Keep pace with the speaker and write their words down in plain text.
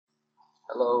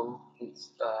Hello,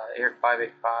 it's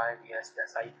Eric585. Yes,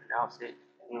 that's how you pronounce it.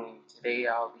 And today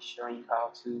I'll be showing you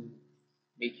how to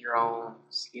make your own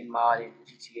skin mod in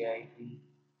GTA.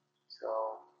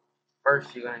 So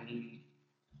first you're gonna need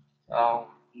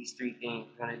these three things.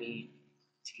 You're gonna need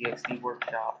TXT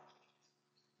Workshop.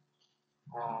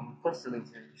 Put the links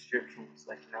in the description, just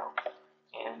let you know.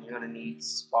 And you're gonna need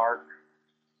Spark.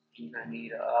 You're gonna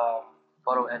need a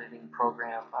photo editing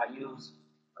program. I use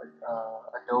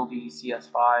Adobe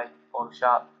CS5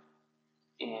 Photoshop,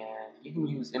 and you can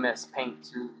use MS Paint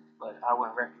too, but I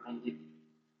wouldn't recommend it.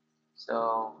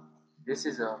 So this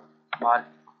is a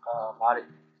modded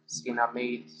skin I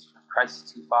made. It's from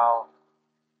Crisis 2 file.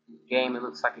 In the game it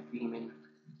looks like a demon.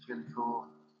 It's really cool.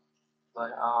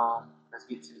 But let's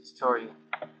get to the tutorial.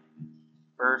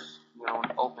 First, you're going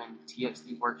to open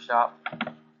TXT Workshop,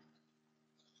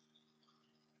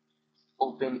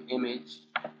 open image.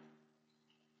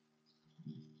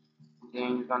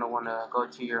 Then you're going to want to go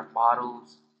to your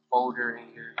models folder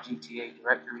in your GTA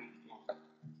directory and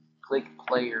click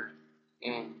player.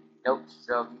 And note to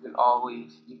self, you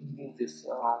can use this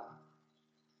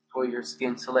for your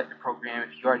skin selector program if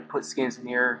you already put skins in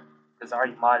here, because I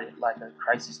already modded like a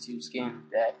Crisis 2 skin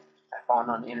that I found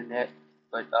on the internet.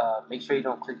 But make sure you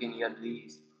don't click any of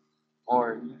these,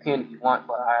 or you can if you want,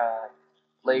 but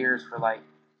players for like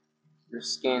your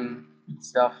skin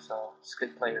stuff, so just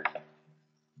click players.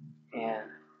 And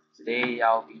today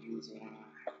I'll be using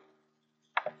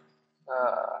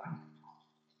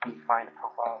let me find a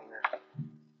profile here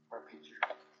for a picture.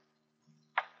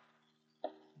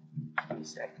 Give me a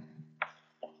sec.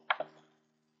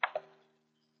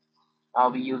 I'll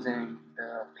be using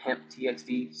the Pimp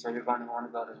TXT, so you're going to want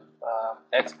to go to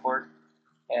export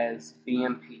as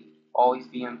BMP, always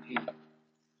BMP.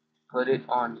 Put it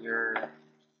on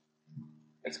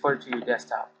export it to your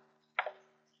desktop.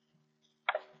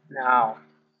 Now,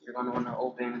 you're going to want to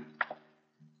open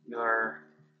your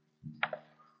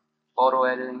photo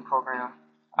editing program.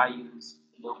 I use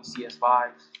Adobe CS5,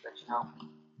 to let you know.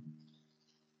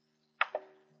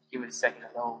 Give it a second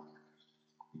to load.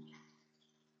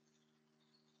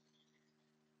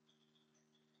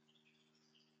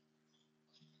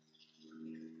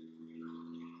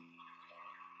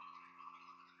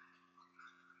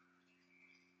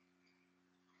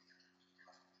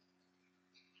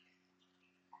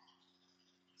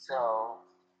 So,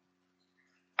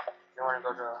 you want to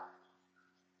go to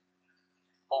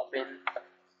open,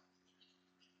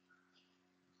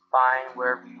 find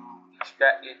wherever you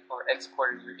extracted or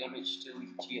exported your image to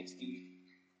TXT.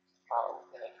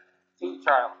 Okay, continue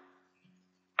trial.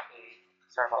 Okay,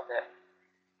 sorry about that.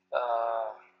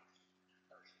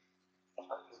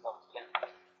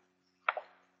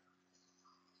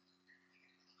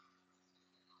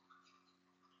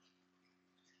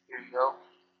 Here you go.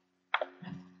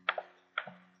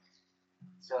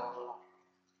 So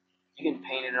you can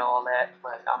paint it and all that,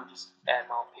 but I'm just adding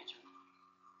my own picture.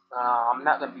 I'm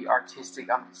not going to be artistic,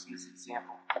 I'm just using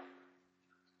example.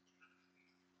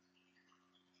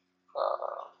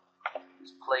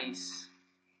 Just place,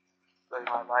 go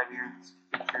to my library,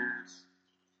 pictures.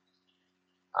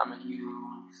 I'm going to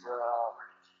use,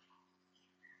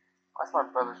 that's my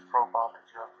brother's profile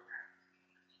picture up here.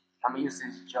 I'm going to use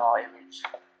this jaw image.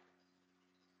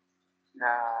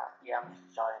 Yeah, I'm going to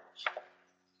use jaw image.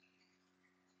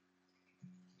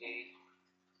 Okay,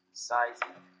 size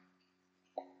it.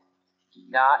 Do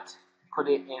not put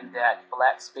it in that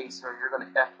black space or you're going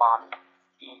to F-bomb it.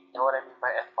 You know what I mean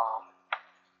by F-bomb.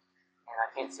 And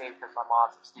I can't say it because my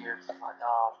mom's upstairs, but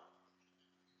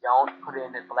don't put it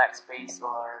in the black space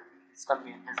or it's going to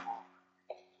be invisible.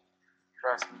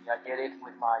 Trust me, I did it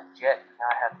with my jet and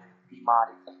I have to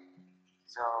demod it.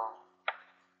 So,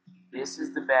 this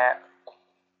is the back.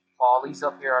 All these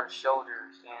up here are the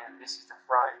shoulders, and this is the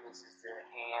front, and this is the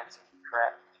hands and the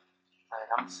crap. And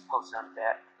I'm just posting on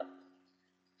that. And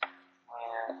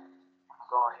I'm going to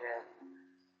go ahead and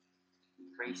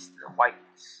erase the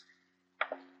whiteness.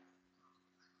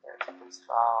 There's a erase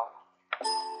file.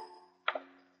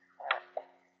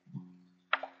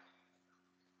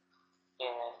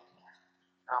 And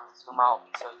I'm going to zoom out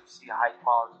so you see a high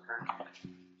quality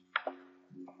version.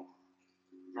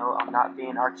 No, I'm not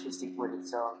being artistic with it,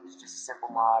 so it's just a simple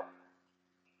mod.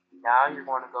 Now you're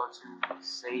going to go to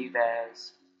save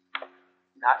as,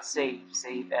 not save,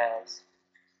 save as.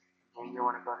 And you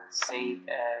want to go to save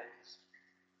as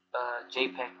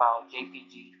JPEG file,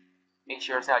 JPG. Make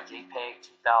sure it's not JPEG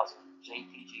 2000,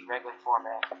 JPG regular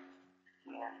format.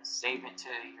 And save it to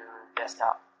your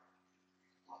desktop.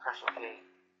 And press OK.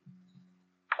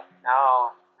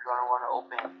 Now you're going to want to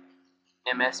open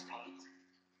MS Paint.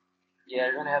 Yeah,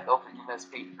 you're going to have to open MS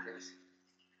Paint for this.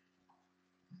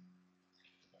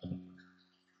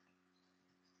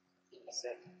 a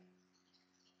second.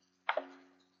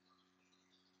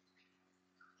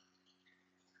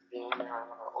 Then I'm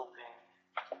gonna open.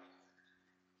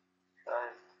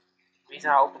 The reason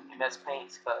I open MS Paint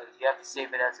is because you have to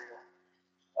save it as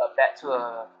a back to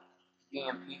a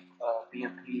BMP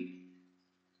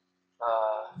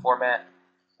format.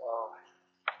 So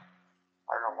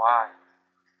I don't know why.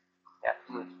 Yeah,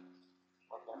 do it.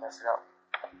 I'm gonna mess it up.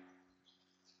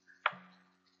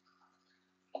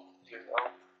 Here we go.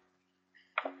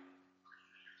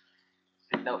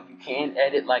 No, you can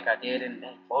edit like I did in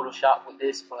Photoshop with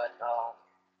this, but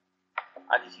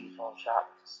I just use Photoshop.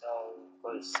 So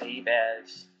go to save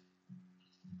as.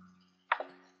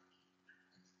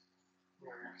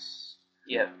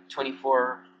 Yeah,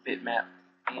 24 bitmap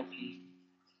BMP,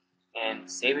 and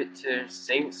save it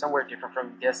somewhere different from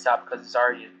your desktop because it's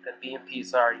already the BMP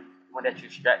is already one that you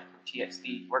extracted from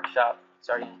TXT Workshop. It's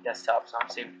already on your desktop, so I'm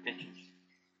saving the pictures.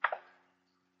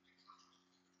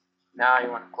 Now you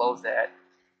want to close that,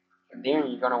 and then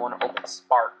you're going to want to open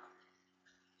Spark.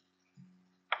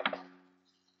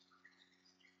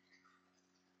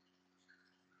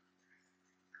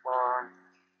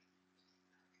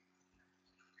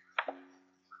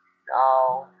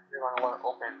 Now you're going to want to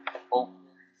open,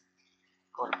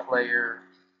 go to player.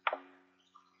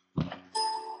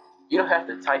 You don't have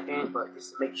to type in, but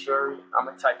just to make sure, I'm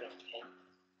going to type in Pen.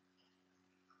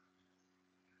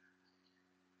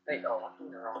 Wait, oh, I'm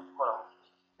doing it wrong. Hold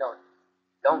on.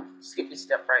 Don't skip this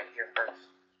step right here first.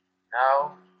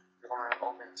 Now you're going to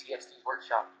open TXT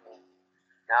Workshop.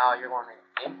 Now you're going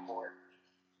to import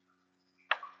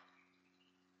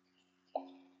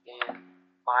and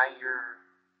find your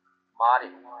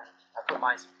modded one. I put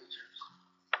mine some pictures.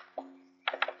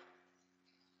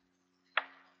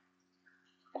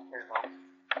 Here we go.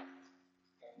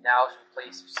 And now it's in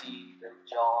place. You see the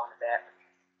jaw on the back.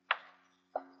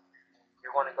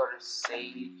 You're going to go to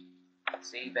save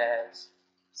as.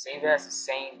 Save as the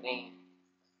same name.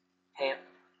 Pimp.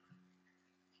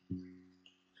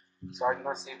 So you're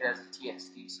going to save it as a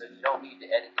TXT, so you don't need to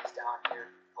edit this down here.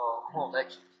 Well, it won't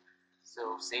let you.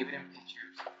 So save it in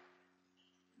pictures.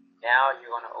 Now you're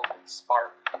going to open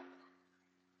Spark.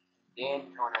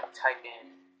 Then you're going to type in,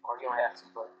 or you don't have to,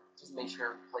 but just make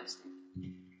sure you place it.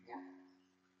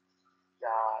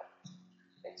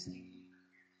 .txt.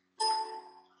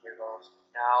 Here goes.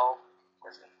 Now,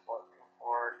 where's import?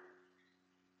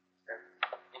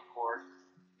 Import.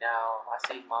 Now, I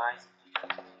save mine.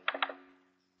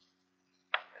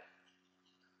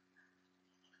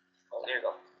 Oh, there you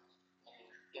go.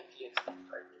 And TXT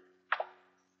right here.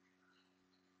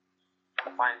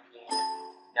 Find it again.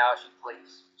 Now it should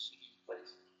place.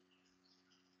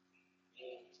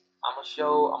 And I'm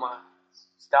gonna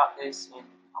stop this and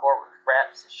record with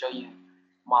wraps to show you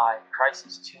my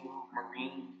Crisis 2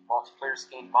 Marine multiplayer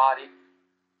skin modded.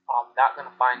 I'm not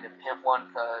gonna find the pimp one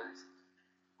because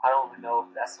I don't even know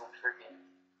if that's a freaking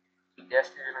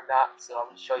pedestrian or not. So I'm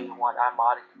gonna show you one I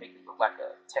modded to make it look like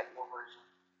a techno version.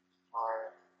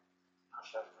 Or I'll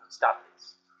show you. Stop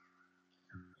this.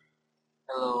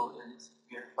 Hello, it's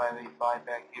Beer 585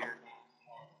 back here.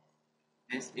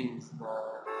 This is the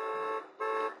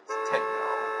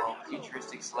techno,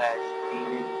 futuristic slash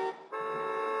gaming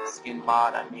skin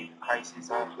mod I made for Crisis.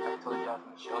 I told you I was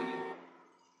going to show you.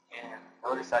 And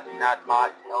notice I did not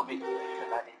mod the helmet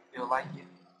because I didn't feel like it.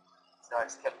 So I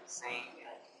just kept it the same.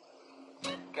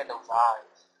 And look at those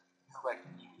eyes. It's like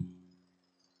me.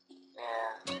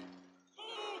 And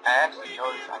I actually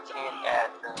noticed I can't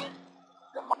add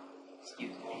the mod.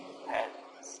 Excuse me, I had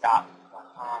to stop.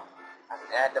 I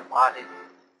can add the modded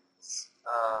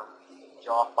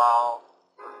jaw file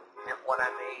and one I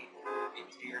made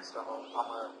into here, so I'm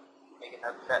gonna make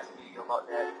another fast video about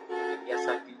that. And yes,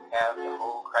 I do have the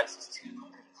whole Crisis 2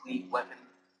 complete weapon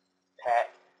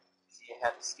pack. So you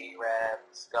have the skate rab,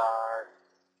 the scar,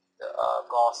 the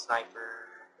Gauss sniper,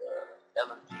 the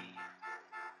LMG,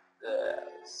 the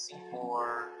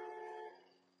C4.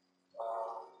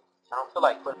 I don't feel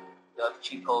like putting the other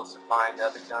cheat codes to find the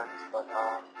other guns, but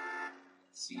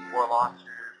C4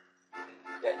 launcher,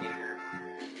 detonator,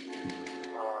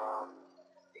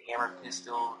 the hammer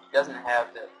pistol. It doesn't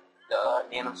have the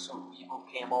nano suit Eagle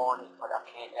came on it, but I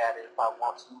can't add it if I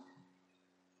want to.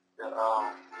 The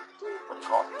what do you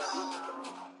call this?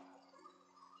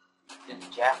 The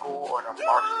Jackal or the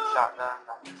Martian shotgun.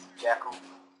 I think it's the Jackal.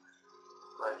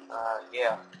 But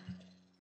yeah.